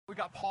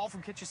got Paul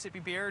from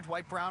Kichesippi Beer,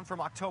 Dwight Brown from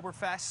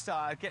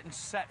Oktoberfest, getting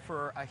set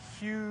for a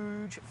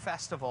huge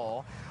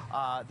festival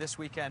this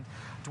weekend.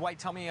 Dwight,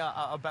 tell me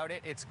about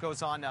it. It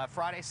goes on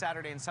Friday,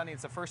 Saturday, and Sunday.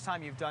 It's the first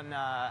time you've done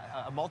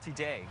a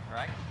multi-day,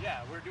 right?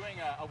 Yeah, we're doing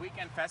a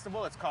weekend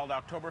festival. It's called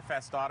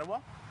Oktoberfest Ottawa.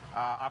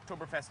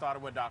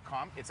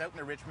 Oktoberfestottawa.com. It's out in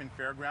the Richmond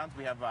Fairgrounds.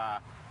 We have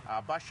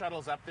bus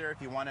shuttles up there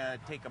if you want to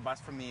take a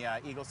bus from the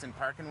Eagleson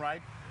Park and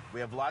Ride.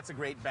 We have lots of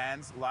great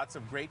bands, lots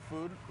of great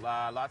food,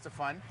 lots of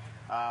fun.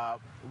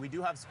 We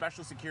do have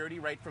special security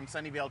right from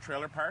Sunnyvale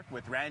Trailer Park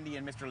with Randy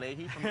and Mr.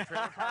 Leahy from the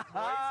Trailer Park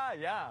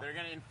Boys. Yeah. They're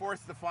going to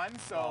enforce the fun,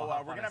 so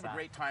we're going to have a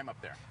great time up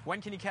there.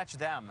 When can you catch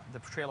them, the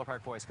Trailer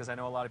Park Boys? Because I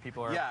know a lot of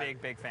people are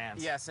big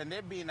fans. Yes, and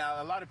they've been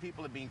a lot of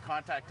people have been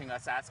contacting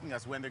us, asking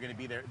us when they're going to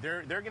be there.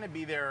 They're going to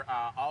be there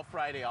all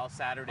Friday, all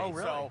Saturday. Oh,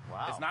 really? So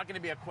wow. It's not going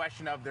to be a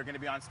question of they're going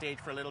to be on stage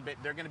for a little bit.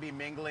 They're going to be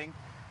mingling.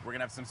 We're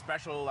going to have some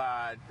special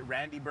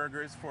Randy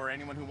burgers for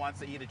anyone who wants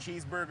to eat a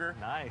cheeseburger.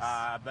 Nice.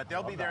 But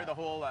they'll be there the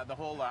whole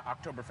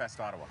Oktoberfest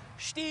Ottawa.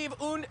 Steve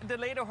und the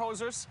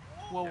Lederhosers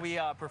will be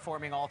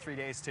performing all 3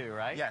 days too,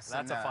 right? Yes.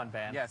 That's a fun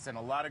band. Yes, and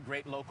a lot of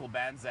great local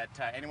bands that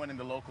anyone in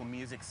the local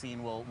music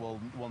scene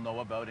will know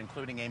about,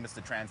 including Amos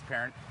the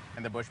Transparent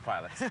and the Bush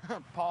Pilots.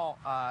 Paul,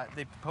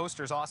 the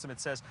poster's awesome. It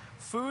says,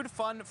 food,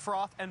 fun,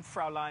 froth, and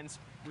Frauleins.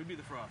 We'd be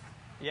the froth.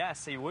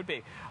 Yes, he would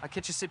be. A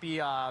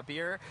Kichesippi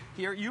Beer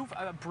here. You've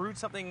brewed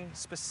something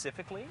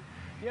specifically?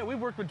 Yeah,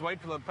 we've worked with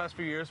Dwight for the past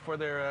few years for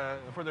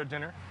their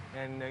dinner,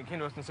 and came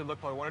to us and said,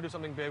 look, Paul, we want to do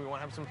something big, we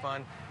want to have some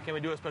fun, can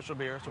we do a special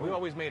beer? So we've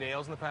always made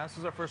ales in the past. This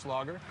is our first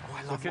lager. Oh,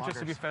 I love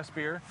Kichesippi lagers. Fest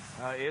beer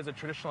is a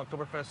traditional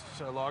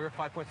Oktoberfest lager,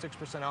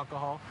 5.6%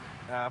 alcohol.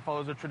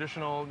 Follows the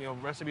traditional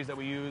recipes that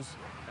we use,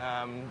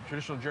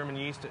 traditional German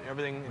yeast,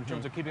 everything in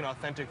terms of keeping it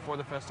authentic for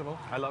the festival.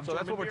 I love So German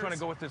that's what we're beers. trying to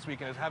go with this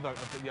weekend, is have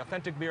the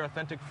authentic beer,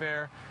 authentic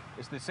fare.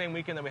 It's the same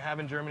weekend that we have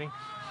in Germany.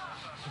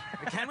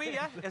 Can we?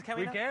 Yeah? Can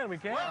we? We can.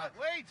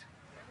 Wait!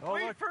 Oh,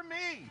 Wait look. for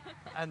me!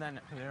 And then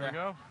There we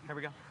go. Here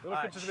we go. Little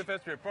Kichesippi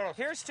Fest beer. Prost.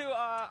 Here's to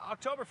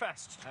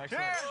Oktoberfest. Excellent.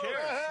 Cheers.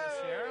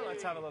 Cheers.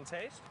 Let's have a little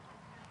taste.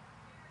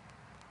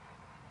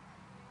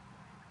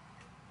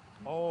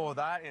 Oh,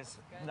 that is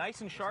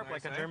nice and sharp,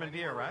 Nice, like a eh? German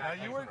beer, right?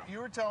 You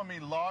were telling me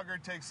lager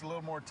takes a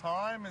little more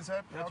time. Is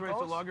that That's how it right.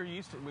 It's a goes? lager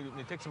yeast.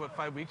 It takes about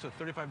 5 weeks, so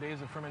 35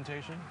 days of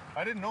fermentation.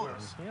 I didn't know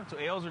this. Yeah. So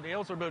ales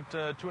are about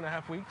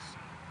 2.5 weeks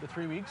to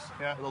 3 weeks.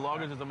 Yeah. The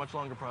lagers is a much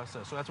longer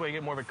process. So that's why you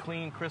get more of a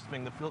clean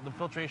crisping. The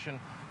filtration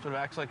sort of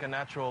acts like a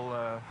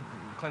natural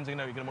cleansing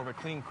out. You get more of a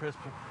clean, crisp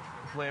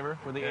flavor,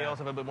 where the ales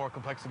have a bit more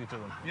complexity to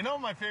them. You know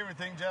my favorite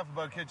thing, Jeff,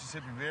 about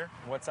Kichesippi Beer?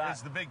 What's that?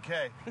 It's the big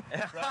K.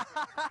 Because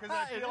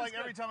I feel like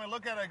every time I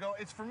look at it, I go,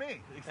 it's for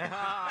me.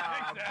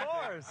 Of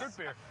course. Good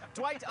beer.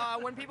 Dwight,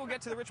 when people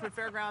get to the Richmond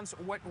Fairgrounds,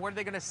 what are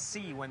they going to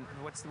see?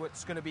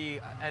 What's going to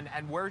be,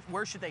 and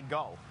where should they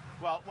go?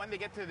 Well, when they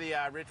get to the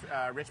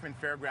Richmond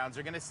Fairgrounds,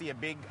 they're going to see a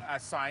big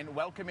sign,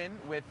 "Welcome in,"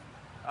 with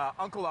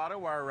Uncle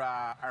Otto,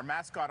 our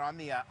mascot, on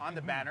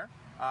the banner.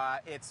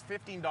 It's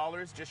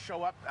 $15. Just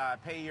show up,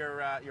 pay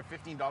your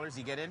 $15.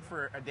 You get in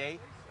for a day.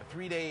 A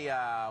 3-day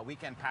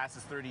weekend pass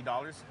is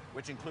 $30,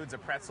 which includes a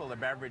pretzel, a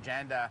beverage,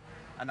 and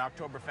an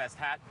Oktoberfest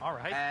hat. All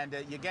right. And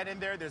you get in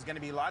there. There's going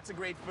to be lots of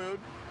great food,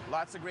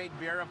 lots of great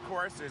beer, of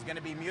course. There's going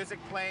to be music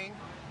playing.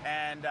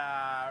 And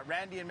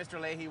Randy and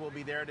Mr. Leahy will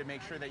be there to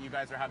make sure that you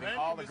guys are having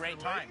all the great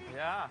time.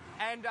 Yeah.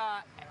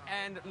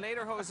 And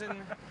Lederhosen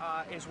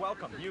is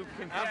welcome. You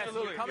can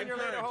Absolutely. come in your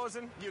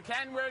Lederhosen. You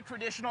can wear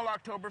traditional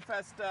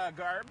Oktoberfest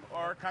garb,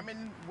 or come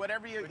in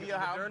whatever you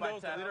have.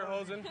 Dirndls, But,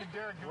 Lederhosen.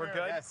 We're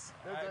good. Yes.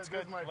 That's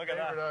good. My Look at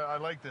favorite. that. I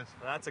like this.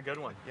 That's a good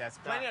one. Yes.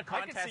 Plenty of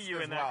I can contests see you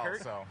as in that, well.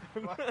 Kurt. So.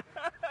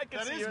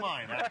 That is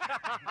mine.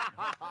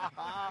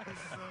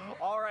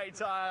 All right,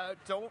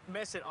 don't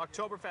miss it.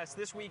 Oktoberfest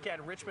this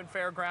weekend, Richmond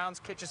Fairgrounds,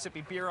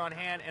 Kichesippi Beer on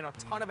hand, and a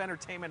ton of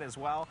entertainment as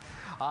well.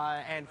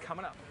 And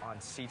coming up on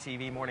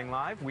CTV Morning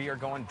Live, we are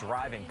going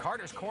driving.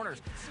 Carter's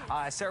Corners.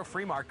 Sarah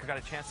Freemark got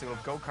a chance to go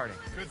go-karting.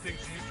 Good thing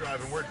she's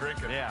driving. We're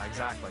drinking. Yeah,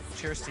 exactly.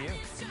 Cheers to you.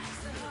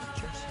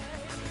 Cheers.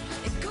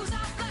 It goes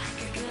out.